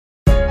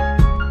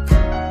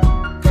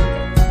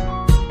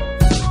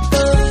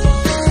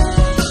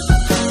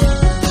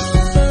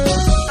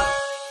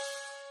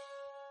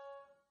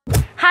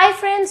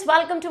friends,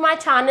 welcome to my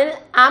channel.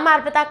 I'm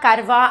Arpita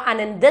Karwa, and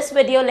in this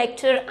video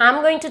lecture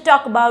I'm going to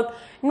talk about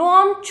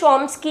Noam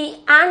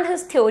Chomsky and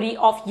his theory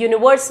of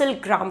universal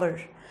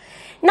grammar.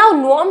 Now,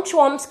 Noam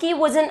Chomsky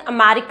was an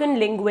American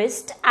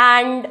linguist,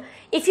 and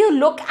if you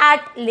look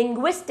at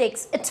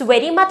linguistics, it's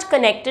very much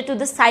connected to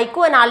the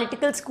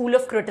psychoanalytical school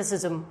of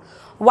criticism.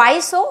 Why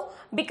so?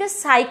 Because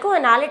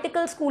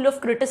psychoanalytical school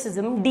of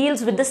criticism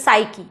deals with the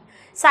psyche.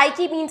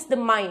 Psyche means the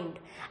mind.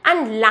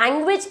 And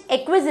language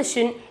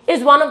acquisition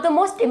is one of the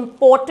most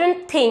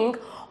important thing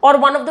or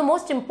one of the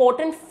most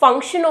important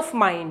function of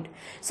mind.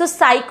 So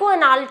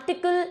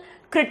psychoanalytical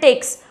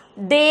critics,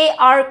 they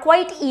are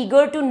quite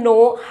eager to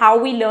know how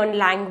we learn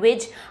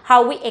language,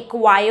 how we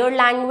acquire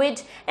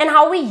language, and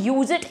how we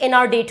use it in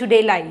our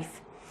day-to-day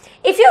life.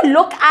 If you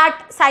look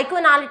at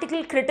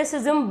psychoanalytical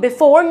criticism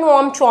before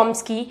Noam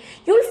Chomsky,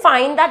 you'll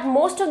find that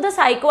most of the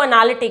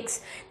psychoanalytics,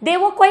 they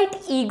were quite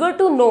eager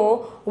to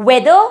know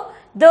whether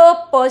the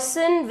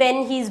person,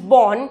 when he's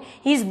born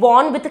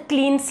with a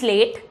clean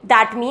slate.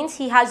 That means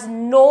he has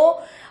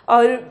no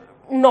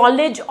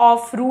knowledge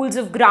of rules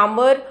of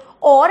grammar,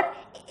 or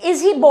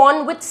is he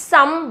born with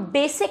some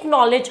basic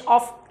knowledge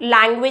of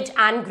language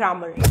and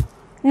grammar.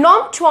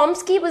 Noam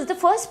Chomsky was the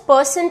first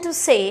person to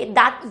say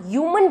that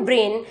human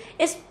brain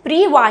is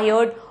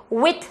pre-wired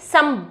with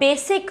some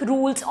basic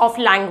rules of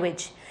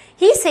language.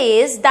 He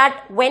says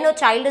that when a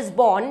child is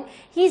born,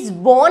 he is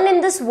born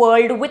in this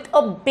world with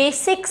a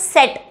basic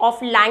set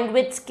of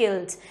language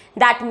skills.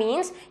 That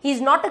means he is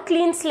not a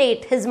clean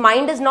slate, his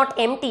mind is not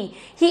empty.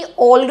 He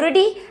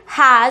already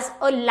has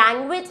a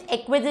language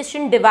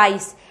acquisition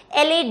device,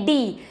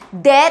 LAD,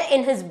 there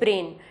in his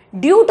brain,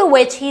 due to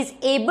which he is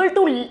able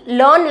to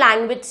learn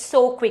language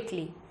so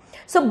quickly.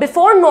 So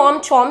before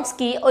Noam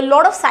Chomsky, a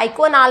lot of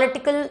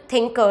psychoanalytical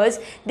thinkers,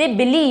 they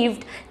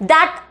believed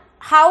that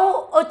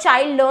how a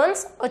child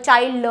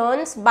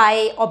learns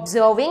by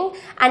observing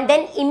and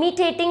then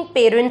imitating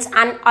parents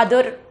and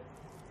other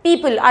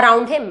people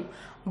around him.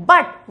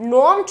 But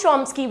Noam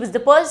Chomsky was the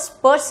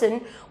first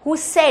person who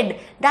said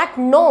that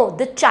no,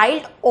 the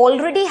child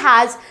already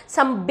has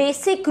some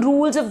basic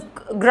rules of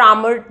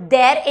grammar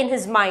there in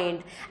his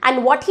mind,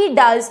 and what he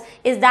does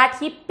is that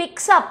he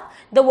picks up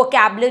the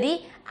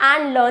vocabulary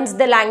and learns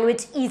the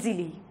language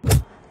easily.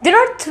 There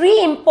are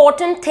three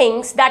important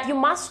things that you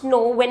must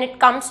know when it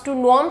comes to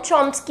Noam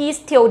Chomsky's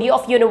theory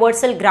of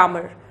universal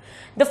grammar.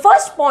 The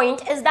first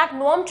point is that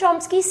Noam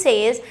Chomsky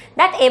says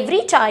that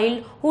every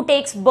child who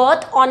takes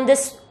birth on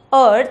this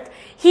earth,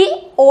 he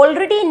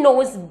already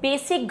knows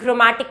basic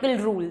grammatical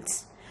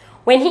rules.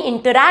 When he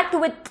interacts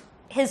with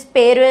his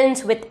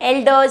parents, with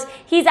elders,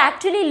 he's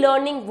actually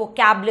learning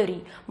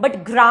vocabulary,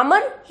 but grammar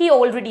he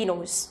already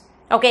knows.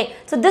 Okay,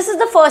 so this is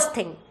the first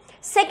thing.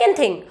 Second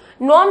thing,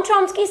 Noam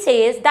Chomsky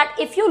says that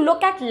if you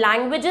look at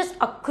languages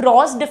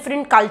across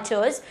different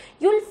cultures,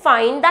 you'll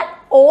find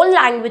that all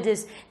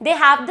languages, they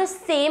have the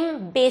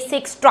same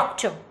basic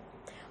structure.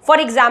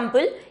 For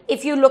example,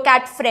 if you look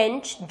at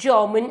French,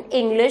 German,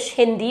 English,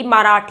 Hindi,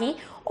 Marathi,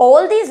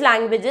 all these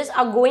languages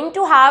are going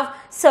to have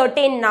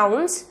certain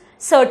nouns,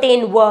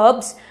 certain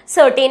verbs,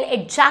 certain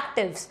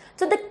adjectives.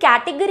 So the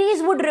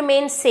categories would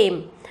remain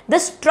same. The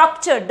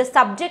structure, the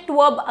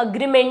subject-verb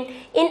agreement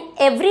in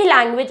every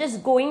language is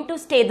going to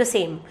stay the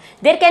same.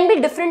 There can be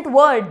different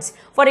words.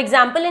 For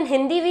example, in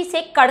Hindi we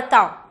say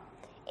karta.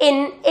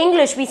 In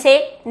English we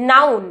say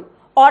noun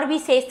or we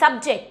say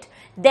subject.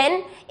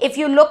 Then if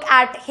you look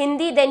at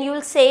Hindi, then you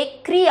will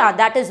say kriya,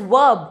 that is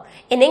verb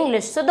in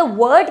English. So the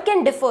word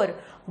can differ,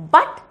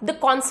 but the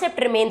concept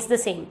remains the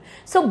same.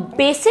 So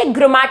basic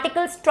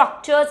grammatical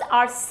structures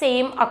are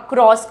same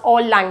across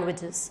all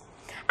languages.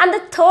 And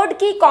the third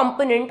key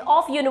component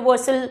of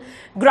universal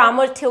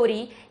grammar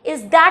theory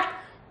is that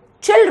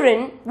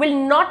children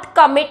will not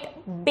commit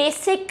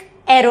basic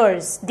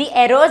errors. The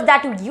errors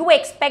that you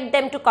expect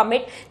them to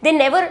commit, they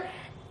never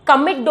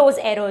commit those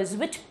errors,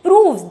 which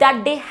proves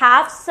that they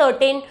have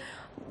certain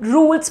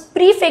rules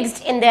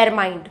prefixed in their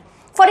mind.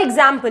 For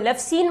example, I've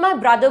seen my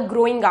brother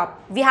growing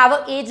up. We have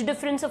an age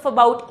difference of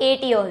about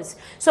 8 years.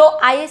 So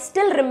I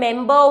still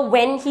remember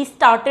when he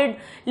started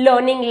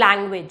learning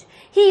language.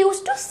 He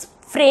used to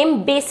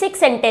frame basic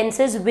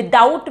sentences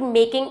without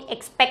making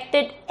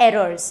expected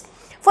errors.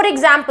 For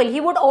example, he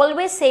would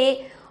always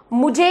say,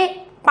 "Mujhe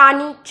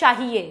pani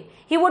chahiye."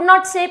 He would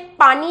not say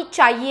 "pani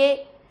chahiye,"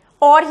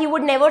 or he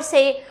would never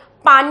say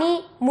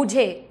 "pani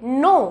mujhe."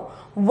 No.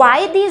 Why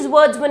these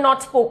words were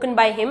not spoken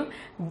by him?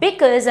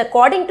 Because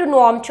according to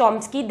Noam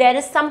Chomsky, there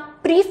is some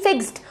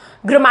prefixed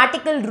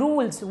grammatical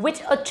rules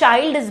which a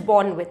child is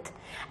born with.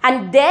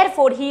 And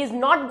therefore, he is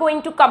not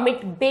going to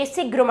commit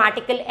basic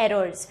grammatical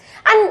errors.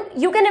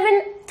 And you can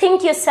even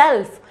think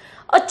yourself,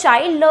 a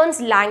child learns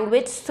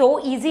language so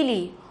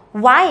easily.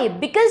 Why?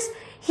 Because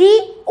he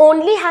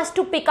only has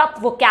to pick up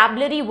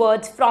vocabulary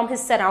words from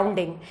his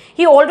surrounding.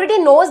 He already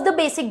knows the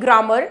basic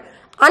grammar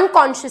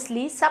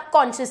unconsciously,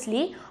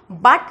 subconsciously,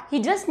 but he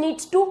just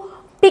needs to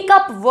pick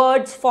up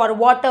words for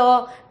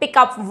water, pick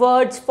up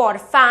words for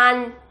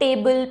fan,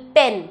 table,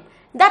 pen.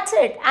 That's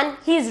it. And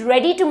he is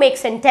ready to make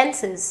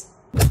sentences.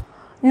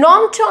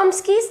 Noam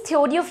Chomsky's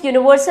theory of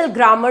universal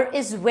grammar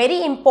is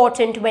very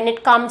important when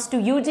it comes to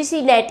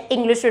UGC NET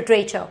English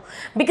literature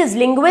because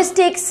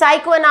linguistics,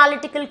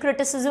 psychoanalytical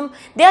criticism,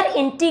 they are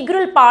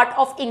integral part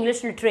of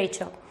English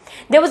literature.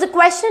 There was a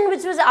question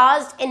which was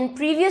asked in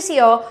previous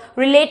year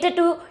related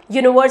to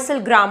universal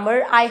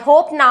grammar. I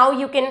hope now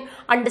you can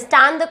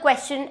understand the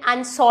question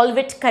and solve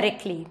it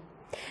correctly.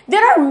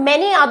 There are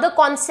many other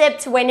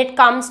concepts when it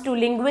comes to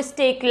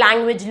linguistic,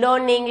 language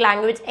learning,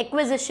 language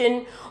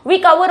acquisition. We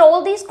cover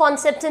all these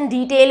concepts in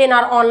detail in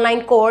our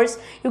online course.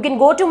 You can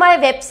go to my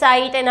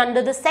website and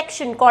under the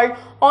section called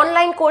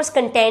online course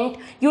content,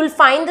 you will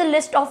find the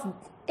list of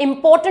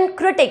important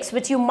critics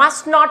which you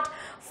must not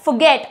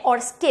forget or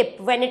skip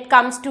when it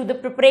comes to the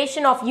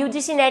preparation of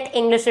UGC NET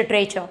English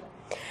literature.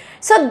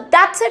 So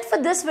that's it for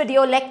this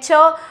video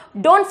lecture.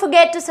 Don't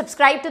forget to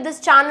subscribe to this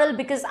channel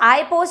because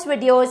I post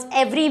videos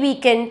every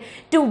weekend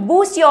to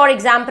boost your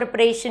exam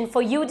preparation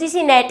for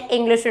UGC NET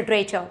English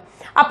literature.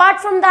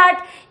 Apart from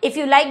that, if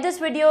you like this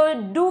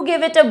video, do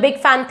give it a big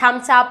fan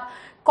thumbs up.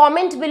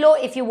 Comment below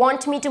if you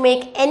want me to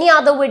make any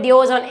other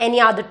videos on any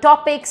other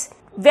topics.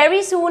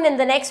 Very soon in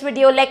the next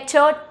video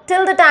lecture.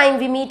 Till the time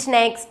we meet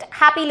next,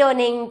 happy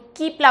learning,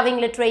 keep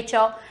loving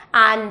literature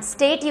and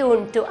stay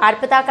tuned to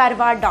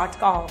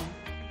arpitakarwa.com.